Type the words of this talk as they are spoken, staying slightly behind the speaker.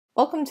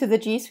Welcome to the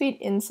G Suite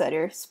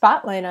Insider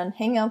Spotlight on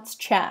Hangouts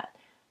Chat,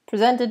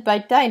 presented by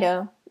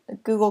Dido, a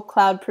Google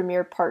Cloud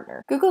Premier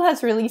partner. Google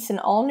has released an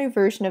all-new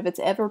version of its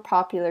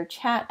ever-popular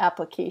chat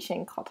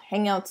application called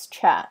Hangouts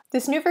Chat.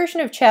 This new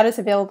version of chat is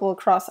available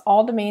across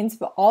all domains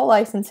of all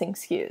licensing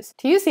SKUs.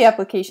 To use the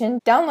application,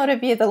 download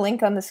it via the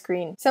link on the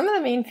screen. Some of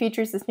the main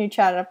features this new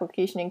chat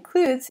application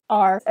includes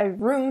are a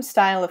room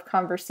style of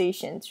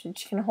conversations,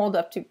 which can hold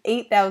up to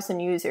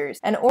 8,000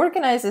 users, and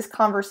organizes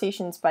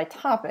conversations by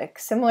topic,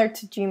 similar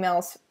to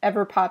Gmail's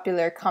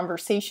ever-popular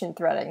conversation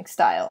threading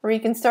style, where you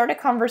can start a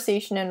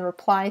conversation and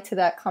reply to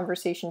that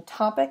conversation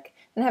topic,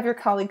 and have your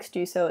colleagues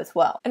do so as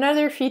well.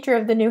 Another feature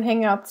of the new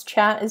Hangouts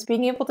chat is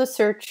being able to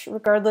search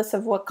regardless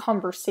of what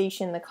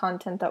conversation the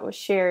content that was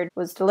shared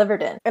was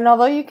delivered in. And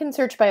although you can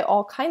search by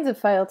all kinds of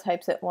file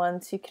types at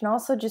once, you can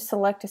also just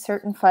select a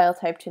certain file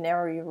type to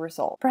narrow your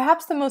result.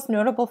 Perhaps the most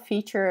notable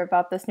feature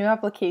about this new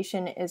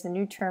application is a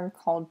new term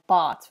called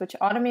bots, which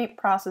automate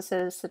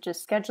processes such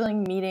as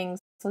scheduling meetings,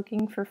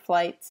 looking for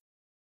flights,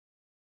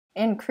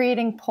 and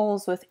creating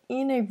polls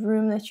within a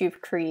room that you've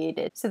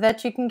created so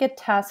that you can get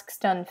tasks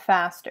done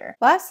faster.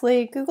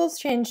 Lastly, Google's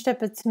changed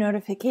up its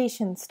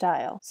notification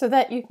style so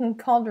that you can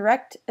call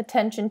direct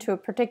attention to a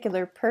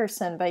particular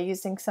person by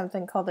using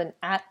something called an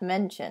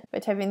 @mention. By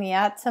typing the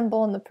 @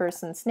 symbol in the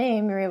person's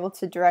name, you're able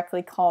to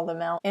directly call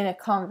them out in a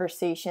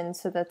conversation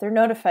so that they're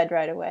notified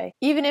right away,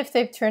 even if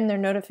they've turned their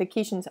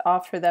notifications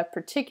off for that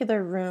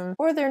particular room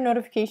or their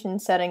notification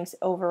settings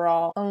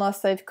overall,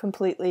 unless they've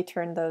completely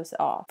turned those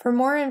off. For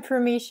more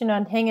information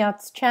on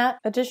Hangouts Chat,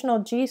 additional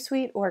G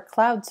Suite or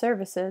cloud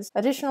services,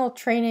 additional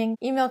training,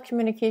 email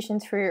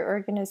communications for your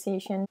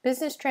organization,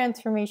 business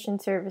transformation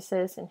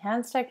services,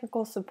 enhanced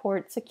technical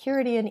support,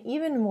 security, and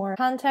even more,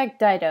 contact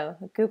Dido,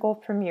 the Google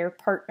Premier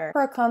partner,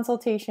 for a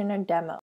consultation and demo.